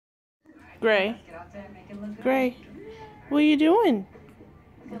Gray. Gray. What are you doing?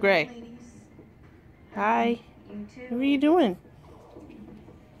 Gray. Hi. What are you doing?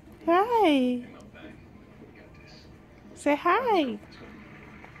 Hi. Say hi.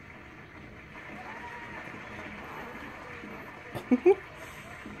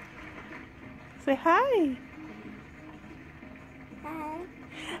 Say hi. Hi.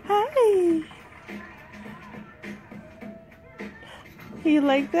 Hi. You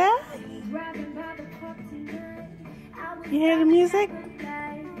like that? You hear the music?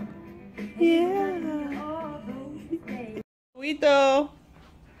 Yeah. Wito.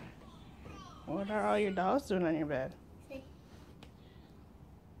 What are all your dolls doing on your bed?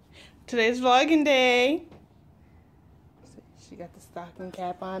 Today's vlogging day. She got the stocking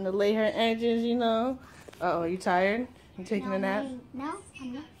cap on to lay her edges, you know. Uh-oh, you tired? You taking a nap? No,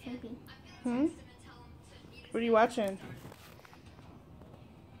 I'm not sleeping. What are you watching?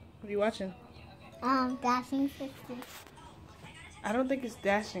 What are you watching? Dashing Sisters. I don't think it's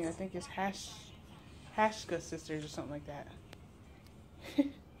Dashing. I think it's Hashka Sisters or something like that.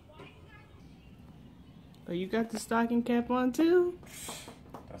 Oh, you got the stocking cap on too?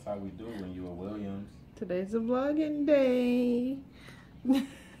 That's how we do when you were Williams. Today's a vlogging day.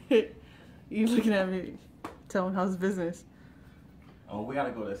 You looking at me? Tell him how's business. Oh, we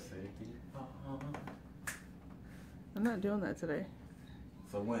gotta go to safety. I'm not doing that today.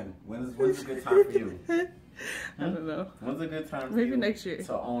 So when's a good time for you? I don't know. When's a good time for Maybe you next year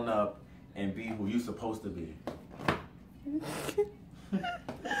to own up and be who you're supposed to be?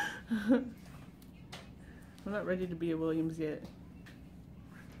 I'm not ready to be a Williams yet.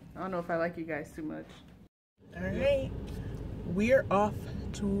 I don't know if I like you guys too much. Alright. We're off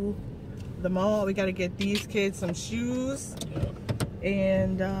to the mall. We gotta get these kids some shoes.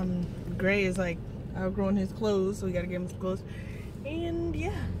 And Gray is like outgrowing his clothes, so we gotta get him some clothes. And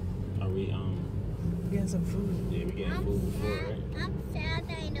yeah. Are we getting some food? Yeah, we getting food before, right? I'm sad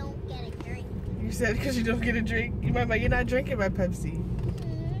that I don't get a drink. You're sad because you don't get a drink? You're not drinking my Pepsi.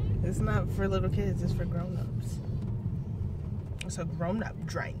 It's not for little kids, it's for grown-ups. It's a grown-up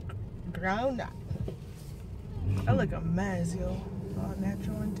drink. Grown-up. I look a mess, yo. All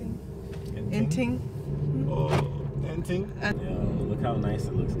natural inting. Inting. Oh, inting. Yo, look how nice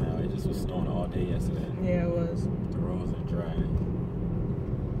it looks now. It just was snowing all day yesterday. Yeah, it was. The roads are dry.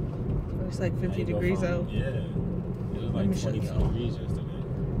 It's like 50 degrees out. Yeah. It was like 22 degrees yesterday.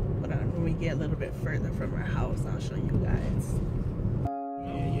 But when we get a little bit further from our house, I'll show you guys.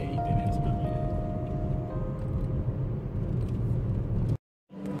 Yeah, you did ask me.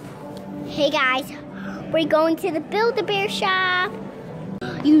 Hey guys, we're going to the Build-A-Bear shop.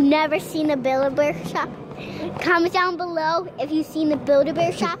 You've never seen a Build-A-Bear shop? Comment down below if you've seen the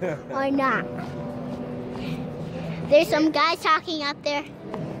Build-A-Bear shop or not. There's some guys talking out there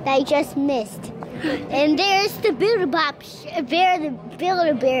that I just missed. And there's the Build-A-Bear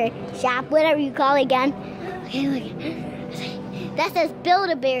shop, whatever you call it again. Okay, look. That says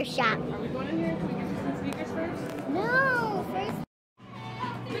Build-A-Bear shop. Are we going in here? Can we get some speakers first? No, first.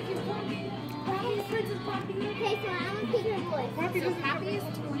 Okay, so I'm gonna pick your voice. So Happy is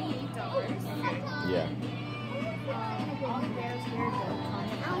 $28. Yeah.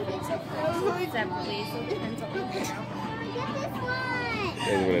 Separately, so it depends on what you know. Get this one.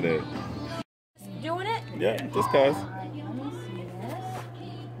 That's what it is. Doing it? Yeah, just cause. Can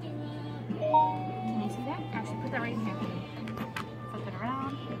you see that? Actually, put that right in here. Flip it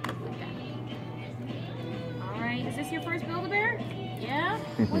around. Like that. Alright, is this your first Build-A-Bear? Yeah?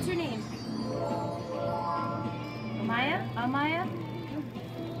 What's your name? Amaya? Amaya?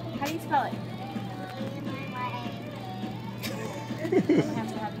 How do you spell it? I have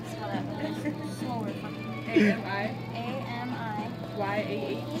to have you spell that slower. A-M-I.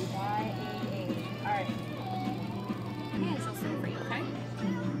 A-M-I-Y-A-H. Y-A-H. Alright. Hands will sing for you, okay?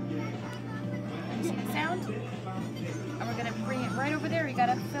 You see the sound? And we're gonna bring it right over there. You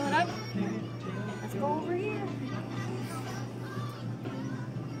gotta fill it up. Let's go over here.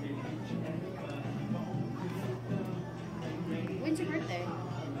 When's your birthday?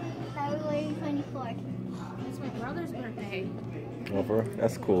 February 24th. It's my brother's birthday. Over.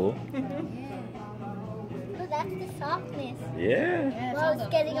 That's cool. Oh, that's the softness. Yeah. Well, it's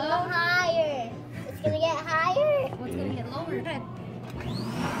getting a little higher. It's gonna get higher. Oh, it's gonna get lower. Good.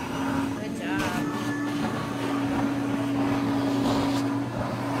 Good job.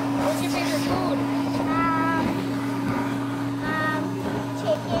 What's your favorite food?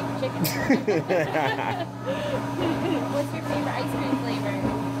 Chicken. What's your favorite ice cream flavor?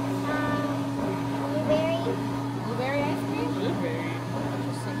 Blueberry. Blueberry ice cream? Blueberry.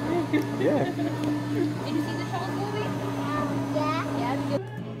 Yeah. Did you see the Trolls movie? Yeah. Yeah, it's good.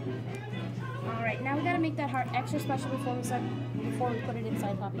 heart extra special before we put it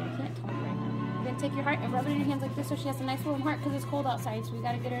inside Poppy. I can't talk right now. We're gonna take your heart and rub it in your hands like this so she has a nice warm heart because it's cold outside. So we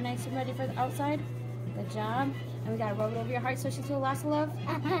gotta get her nice and ready for the outside. Good job. And we gotta rub it over your heart so she feels lots of love.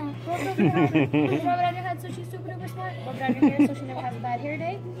 Rub it over your heart. Rub it on your head so she's super duper smart. Rub it on your hair so she never has a bad hair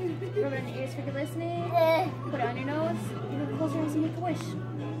day. Rub it on your ears for good listening. Put it on your nose. You can close your eyes and make a wish.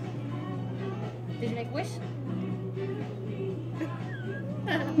 Did you make a wish?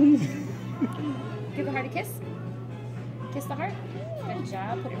 Give the heart a kiss. Kiss the heart. Good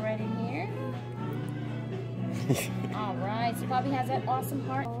job. Put it right in here. All right. So Bobby has that awesome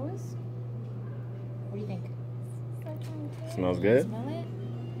heart. What do you think? Smells good. Smell it?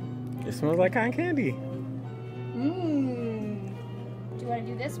 It smells like cotton candy. Mmm. Do you want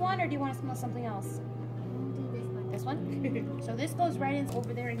to do this one or do you want to smell something else? This one? So this goes right in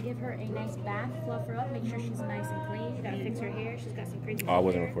over there and give her a nice bath. Fluff her up. Make sure she's nice and clean. You gotta fix her hair. She's got some crazy Oh, I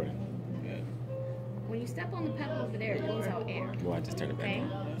wasn't hair. recording. When you step on the pedal over there, it blows out air. Well, I just turned it back Okay?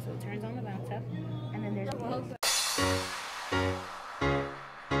 on. So it turns on the bathtub. And then there's a blow.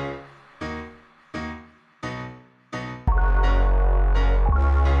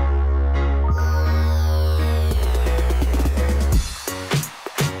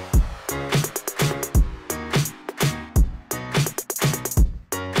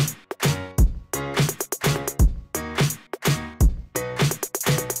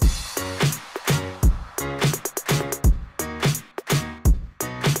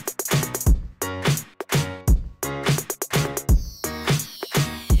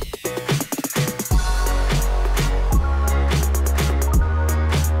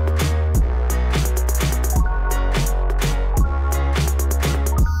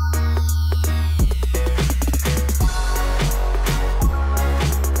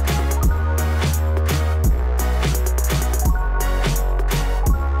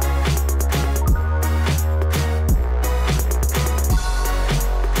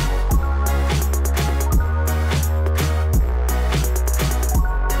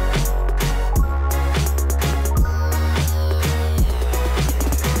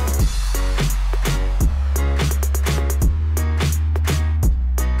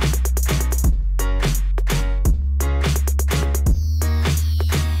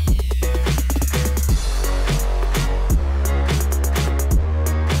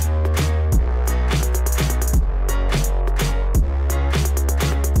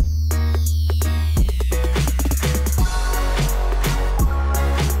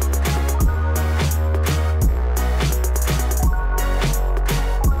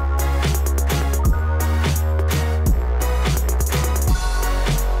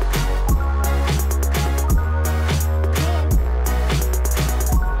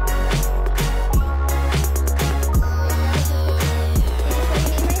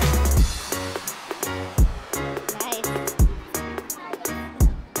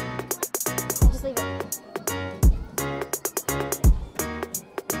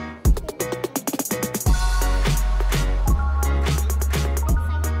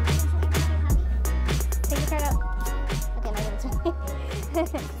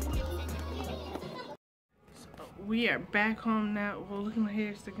 We are back home now. Well, look at my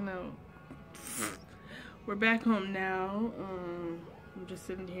hair sticking out. We're back home now. I'm just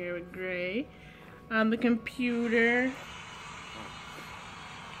sitting here with Gray on the computer.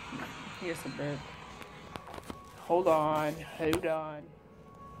 Here's a bit. Hold on.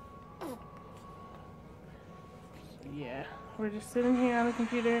 Yeah, we're just sitting here on the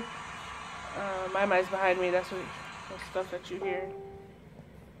computer. My mind's behind me. That's what the stuff that you hear.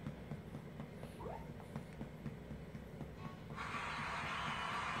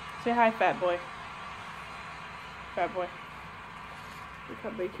 Say hi, fat boy. Fat boy. Look how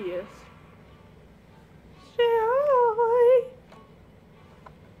big he is. Say hi.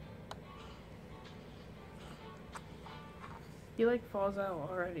 He like falls out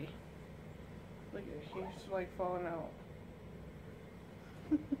already. Look at it. He's like falling out.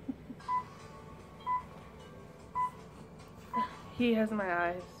 He has my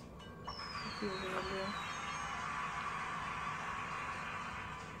eyes. See what I'm doing?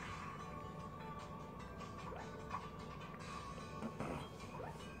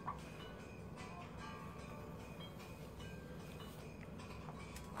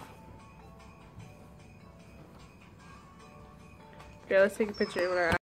 Okay, let's take a picture with our eyes.